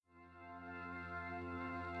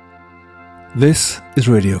This is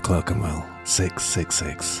Radio Clerkenwell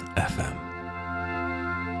 666 FM.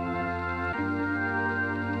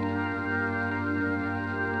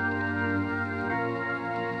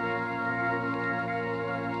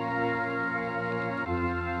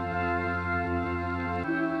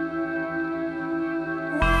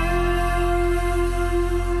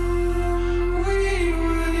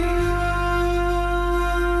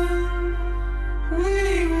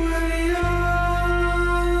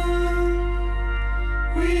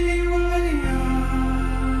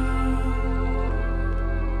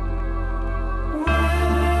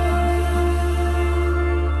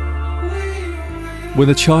 When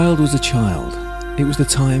the child was a child, it was the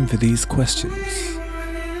time for these questions.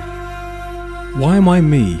 Why am I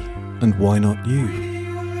me and why not you?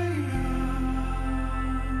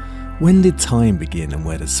 When did time begin and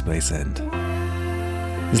where does space end?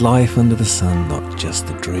 Is life under the sun not just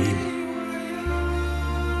a dream?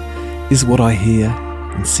 Is what I hear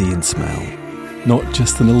and see and smell not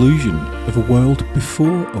just an illusion of a world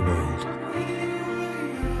before a world?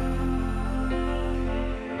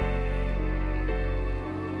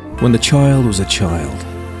 When the child was a child,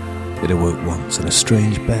 it awoke once in a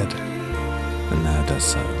strange bed, and now does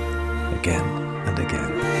so again and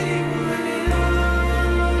again.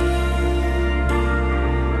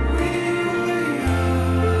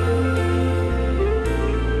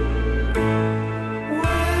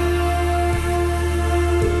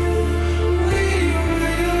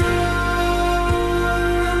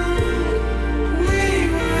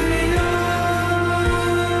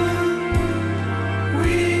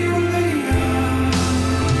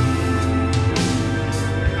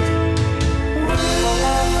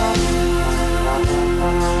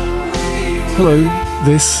 Hello,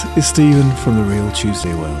 this is Stephen from The Real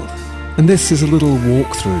Tuesday World, and this is a little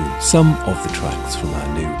walk through some of the tracks from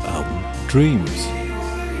our new album, Dreams.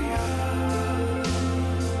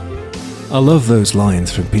 I love those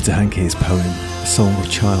lines from Peter Hanke's poem, A Song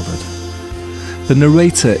of Childhood. The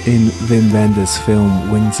narrator in Wim Wenders'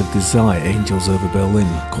 film Wings of Desire, Angels Over Berlin,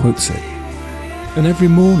 quotes it. And every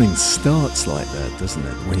morning starts like that, doesn't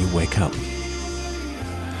it, when you wake up?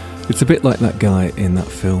 It's a bit like that guy in that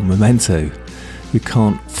film, Memento, who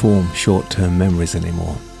can't form short-term memories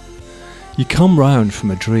anymore. You come round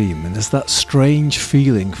from a dream and there's that strange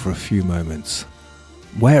feeling for a few moments.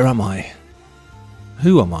 Where am I?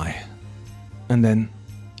 Who am I? And then,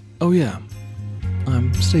 oh yeah,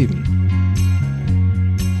 I'm Stephen.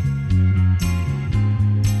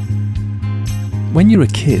 When you're a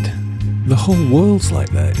kid, the whole world's like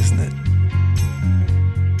that, isn't it?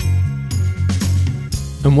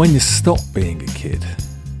 And when you stop being a kid,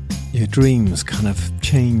 your dreams kind of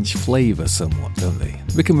change flavour somewhat, don't they?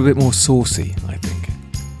 They become a bit more saucy, I think.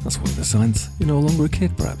 That's one of the signs you're no longer a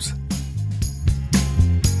kid, perhaps.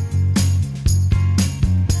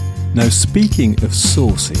 Now, speaking of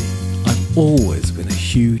saucy, I've always been a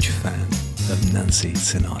huge fan of Nancy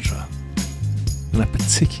Sinatra. And I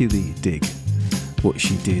particularly dig what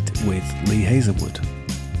she did with Lee Hazelwood.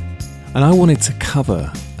 And I wanted to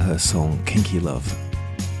cover her song Kinky Love.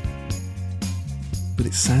 But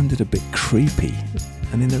it sounded a bit creepy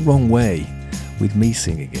and in the wrong way with me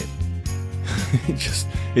singing it.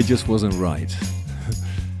 it just wasn't right.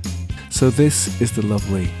 So this is the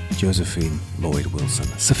lovely Josephine Lloyd Wilson,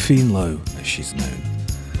 Sophine Lowe as she's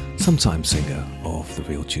known, sometime singer of The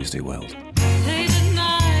Real Tuesday World.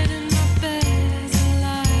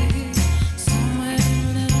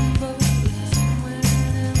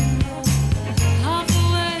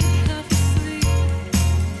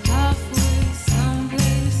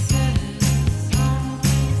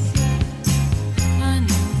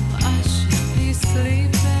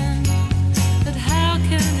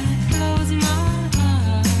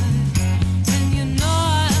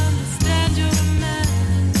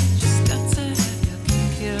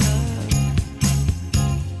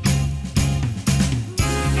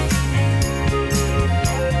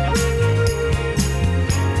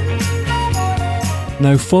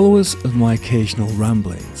 Now, followers of my occasional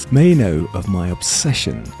ramblings may know of my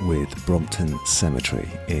obsession with Brompton Cemetery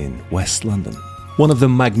in West London, one of the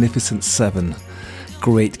magnificent 7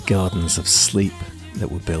 great gardens of sleep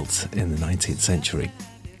that were built in the 19th century.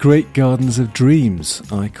 Great gardens of dreams,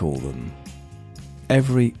 I call them.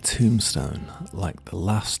 Every tombstone like the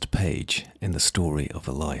last page in the story of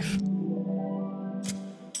a life.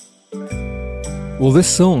 Well, this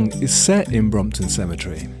song is set in Brompton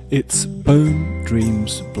Cemetery. It's Bone,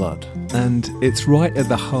 Dreams, Blood. And it's right at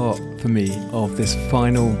the heart, for me, of this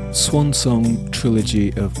final swan song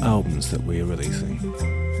trilogy of albums that we are releasing.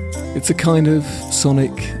 It's a kind of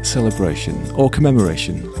sonic celebration, or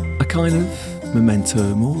commemoration. A kind of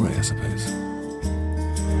memento mori, I suppose.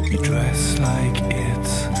 You dress like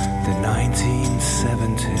it's the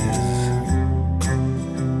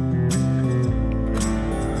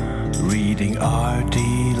 1970s, reading R.D.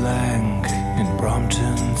 Lang in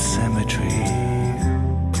Brompton Cemetery.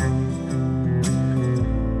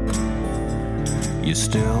 You're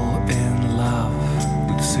still in love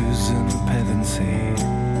with Susan Pevensey.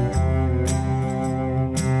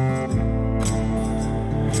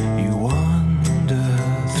 You wander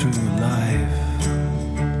through life.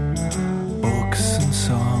 Books and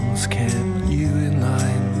songs kept you in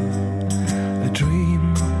line. A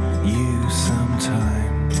dream you sometimes.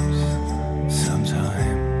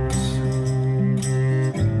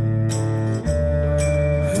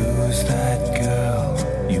 Who's that girl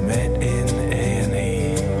you met in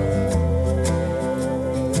A&E?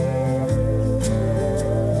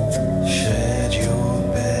 Shared your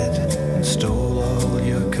bed and stole all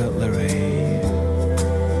your cutlery.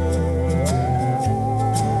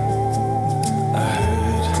 I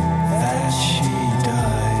heard that she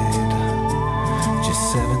died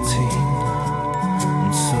just 17,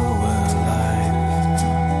 and so alive.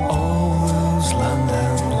 All those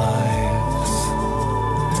London lives,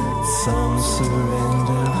 some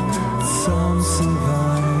surrender, some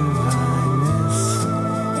survive. I miss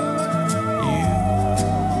you,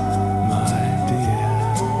 my dear,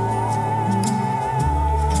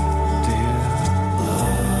 dear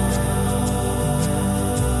love.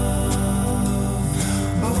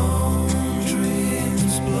 Bone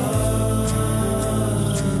dreams, blood,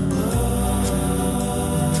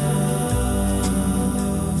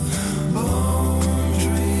 bone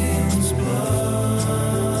dreams, blood.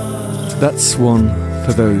 That's one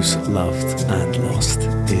for those loved and lost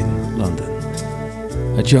in London.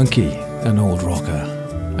 A junkie, an old rocker,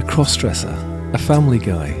 a cross-dresser, a family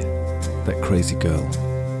guy, that crazy girl.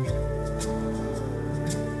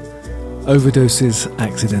 Overdoses,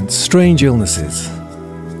 accidents, strange illnesses.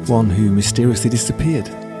 One who mysteriously disappeared.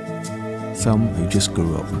 Some who just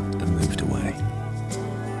grew up and moved away.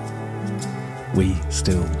 We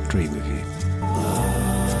still dream of you.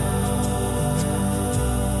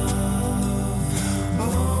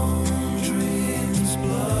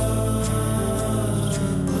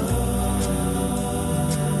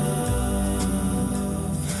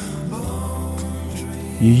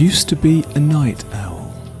 You used to be a night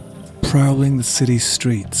owl, prowling the city's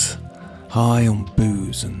streets, high on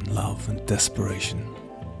booze and love and desperation,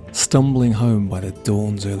 stumbling home by the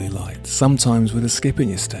dawn's early light, sometimes with a skip in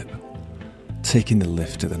your step, taking the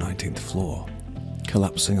lift to the 19th floor,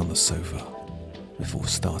 collapsing on the sofa before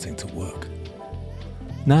starting to work.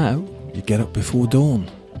 Now you get up before dawn,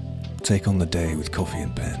 take on the day with coffee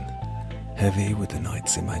and pen, heavy with the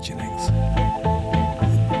night's imaginings.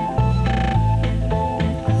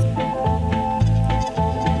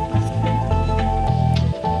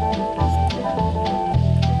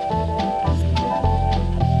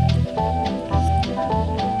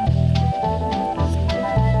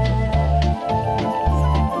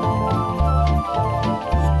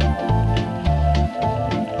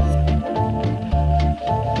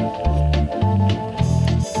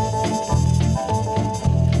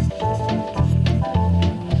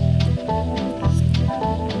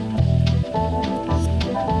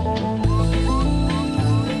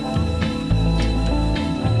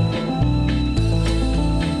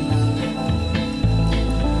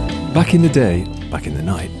 Back in the day, back in the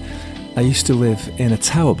night, I used to live in a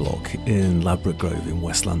tower block in Ladbroke Grove in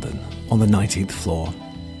West London, on the 19th floor,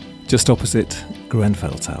 just opposite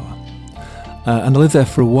Grenfell Tower. And I lived there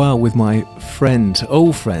for a while with my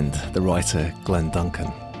old friend, the writer Glenn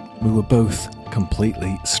Duncan. We were both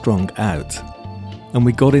completely strung out, and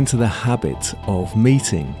we got into the habit of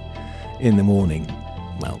meeting in the morning,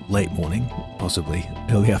 well, late morning, possibly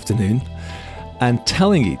early afternoon, and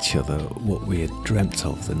telling each other what we had dreamt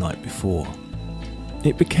of the night before.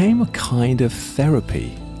 It became a kind of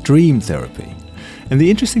therapy, dream therapy. And the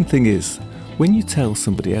interesting thing is, when you tell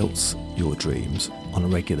somebody else your dreams on a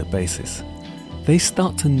regular basis, they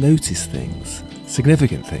start to notice things,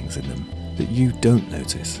 significant things in them, that you don't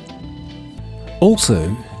notice.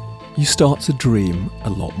 Also, you start to dream a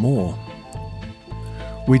lot more.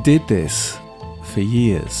 We did this for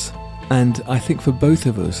years, and I think for both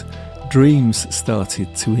of us, dreams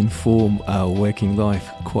started to inform our working life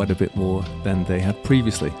quite a bit more than they had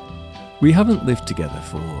previously. We haven't lived together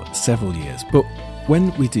for several years, but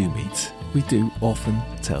when we do meet, we do often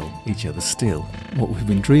tell each other still what we've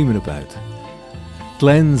been dreaming about.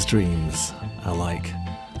 Glenn's dreams are like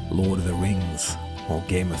Lord of the Rings or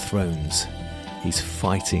Game of Thrones. He's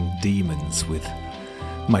fighting demons with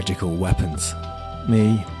magical weapons.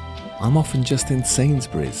 Me, I'm often just in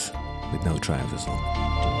Sainsbury's with no trousers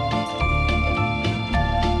on.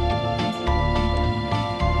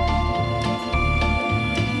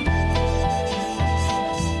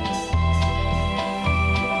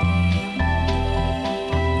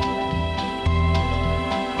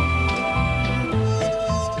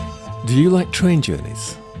 Do you like train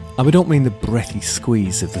journeys? I don't mean the breathy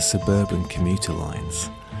squeeze of the suburban commuter lines,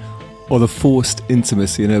 or the forced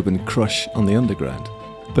intimacy and urban crush on the underground,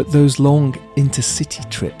 but those long intercity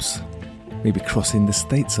trips, maybe crossing the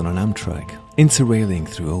states on an Amtrak, interrailing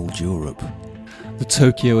through old Europe, the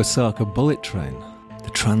Tokyo-Osaka bullet train, the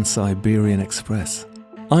Trans-Siberian Express.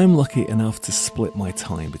 I'm lucky enough to split my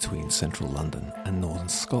time between central London and northern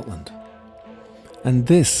Scotland. And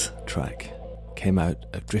this track came out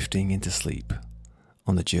of drifting into sleep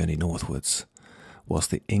on the journey northwards, whilst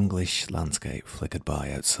the English landscape flickered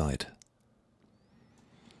by outside.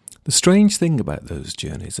 The strange thing about those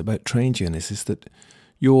journeys, about train journeys, is that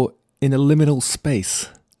you're in a liminal space,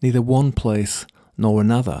 neither one place nor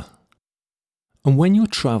another. And when you're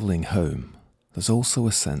travelling home, there's also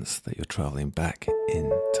a sense that you're travelling back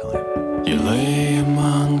in time. You lay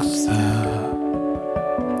amongst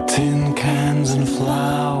the tin cans and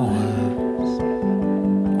flowers,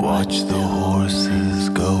 watch the horses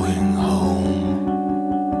going home.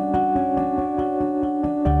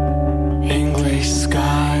 English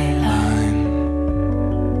skyline,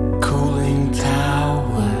 cooling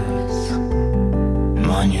towers,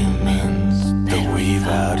 monuments that we've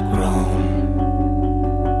outgrown.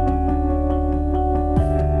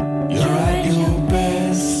 You're at your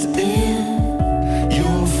best in,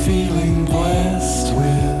 you're feeling blessed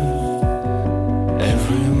with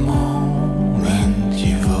every moment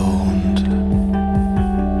you've owned.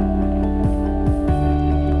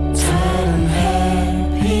 Tired and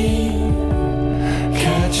happy,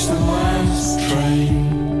 catch the last train.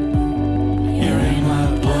 You're in my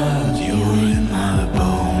blood, you're in my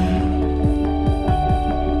bone.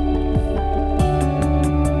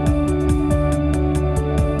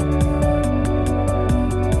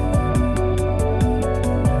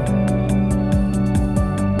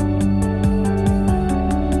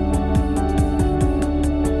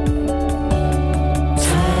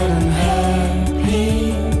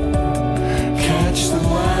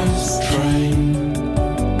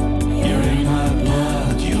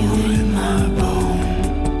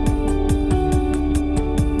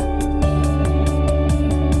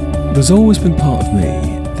 There's always been part of me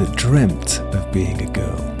that dreamt of being a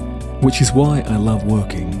girl, which is why I love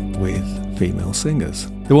working with female singers.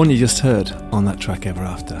 The one you just heard on that track Ever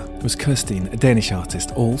After was Kirstine, a Danish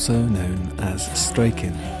artist also known as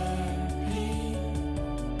Straykin.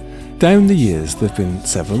 Down the years there have been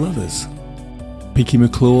several others. Peaky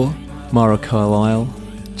McClure, Mara Carlisle,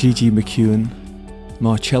 Gigi McEwen,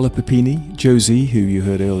 Marcella Pepini, Josie, who you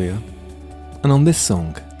heard earlier, and on this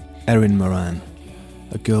song, Erin Moran,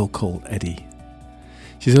 A Girl Called Eddie.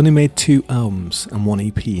 She's only made 2 albums and 1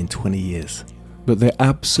 EP in 20 years, but they're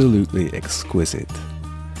absolutely exquisite.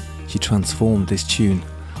 She transformed this tune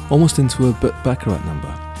almost into a Burt Bacharach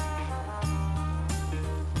number.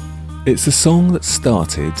 It's a song that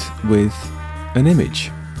started with an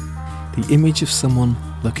image. The image of someone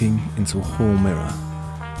looking into a hall mirror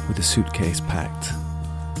with a suitcase packed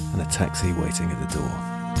and a taxi waiting at the door.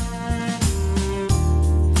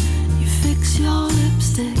 Fix your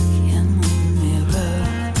lipstick in the mirror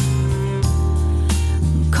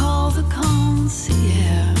and call the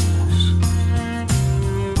concierge.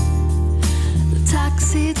 The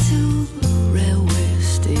taxi to the railway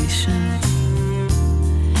station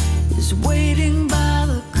is waiting by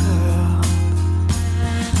the curb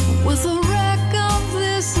with a wreck of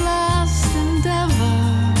this last endeavor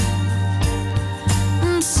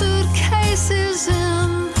and suitcases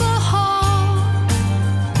in the hall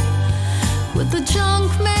with the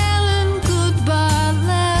junk mail and goodbye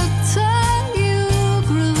letter. You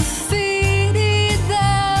graffiti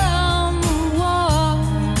there on the wall.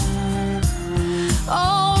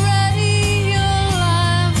 Already your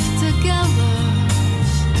life together,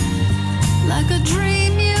 like a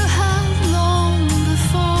dream you had long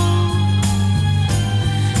before.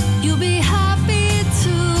 You'll be happy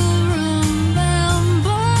to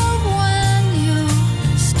remember when you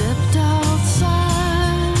stepped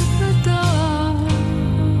outside the door.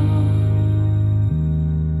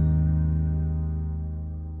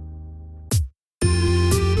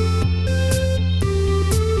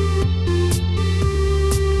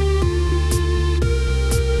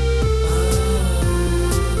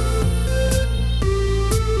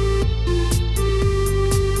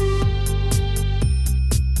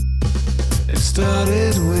 It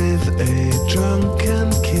started with a drunken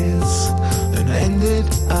kiss and ended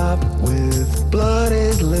up with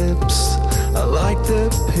blooded lips. I liked the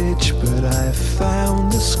pitch, but I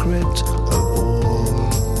found the script a bore.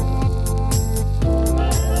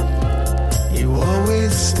 You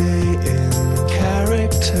always stay in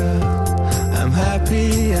character. I'm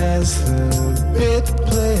happy as the bit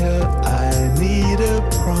player.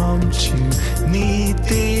 prompt you need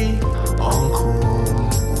the encore.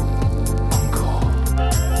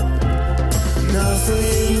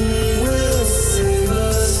 Nothing will save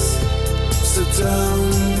us, so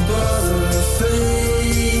don't bother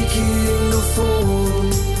faking the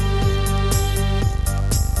fall.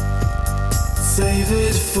 Save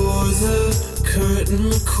it for the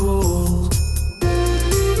curtain call.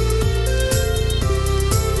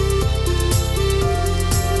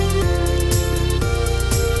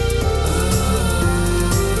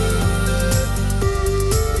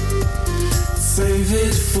 Save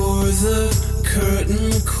it for the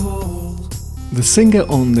curtain call. The singer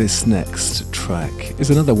on this next track is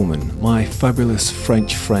another woman, my fabulous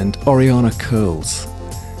French friend Oriana Curls,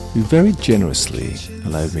 who very generously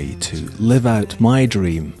allowed me to live out my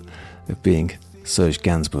dream of being Serge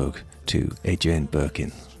Gainsbourg to Adrienne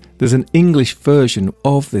Birkin. There's an English version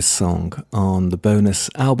of this song on the bonus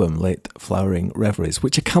album Late Flowering Reveries,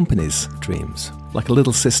 which accompanies Dreams, like a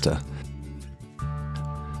little sister.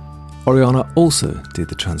 Oriana also did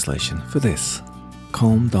the translation for this,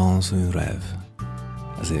 Comme dans un rêve,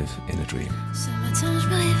 as if in a dream. Ce matin je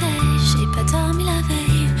me réveille, j'ai pas dormi la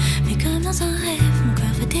veille, mais comme dans un rêve, mon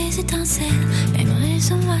cœur fait des étincelles. Et une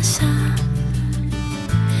raison à ça,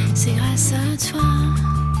 c'est grâce à toi.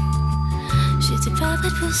 J'étais pas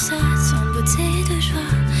prête pour ça, sans beauté et de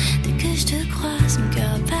joie. Dès que je te croise, mon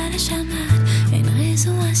cœur bat la chamade. Et une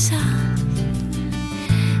raison à ça,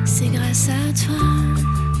 c'est grâce à toi.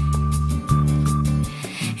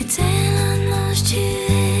 Et tel un ange, tu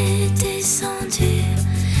es descendu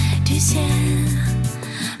du ciel,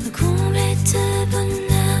 me combler de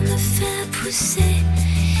bonheur, me faire pousser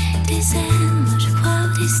des ailes. Moi je crois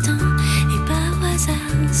au destin et pas au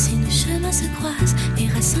hasard. Si nos chemins se croisent et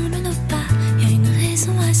rassemblent nos pas, y a une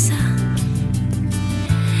raison à ça,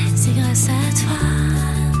 c'est grâce à toi.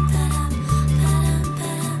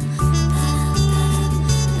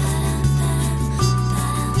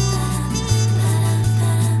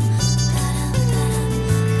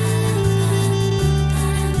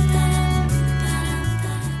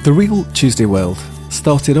 The real Tuesday Weld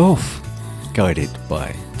started off guided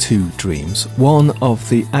by two dreams, one of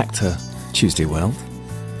the actor Tuesday Weld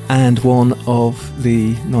and one of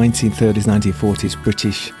the 1930s, 1940s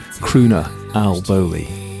British crooner Al Bowley.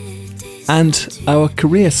 And our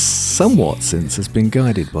career somewhat since has been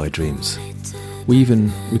guided by dreams. We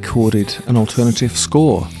even recorded an alternative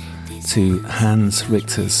score to Hans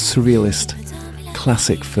Richter's surrealist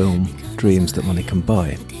classic film Dreams That Money Can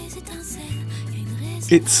Buy.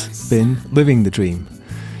 It's been living the dream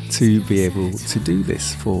to be able to do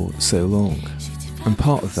this for so long. And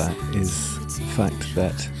part of that is the fact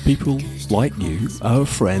that people like you, our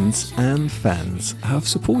friends and fans, have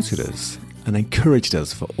supported us and encouraged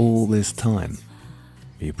us for all this time.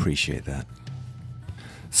 We appreciate that.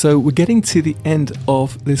 So we're getting to the end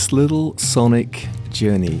of this little sonic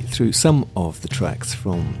journey through some of the tracks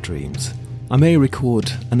from Dreams. I may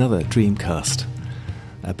record another Dreamcast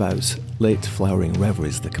about Late Flowering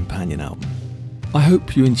Reveries, the companion album. I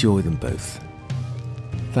hope you enjoy them both.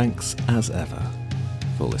 Thanks as ever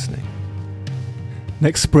for listening.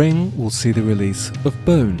 Next spring we'll see the release of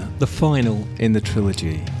Bone, the final in the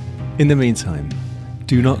trilogy. In the meantime,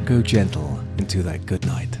 do not go gentle into that good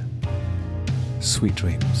night. Sweet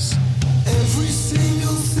dreams. Every single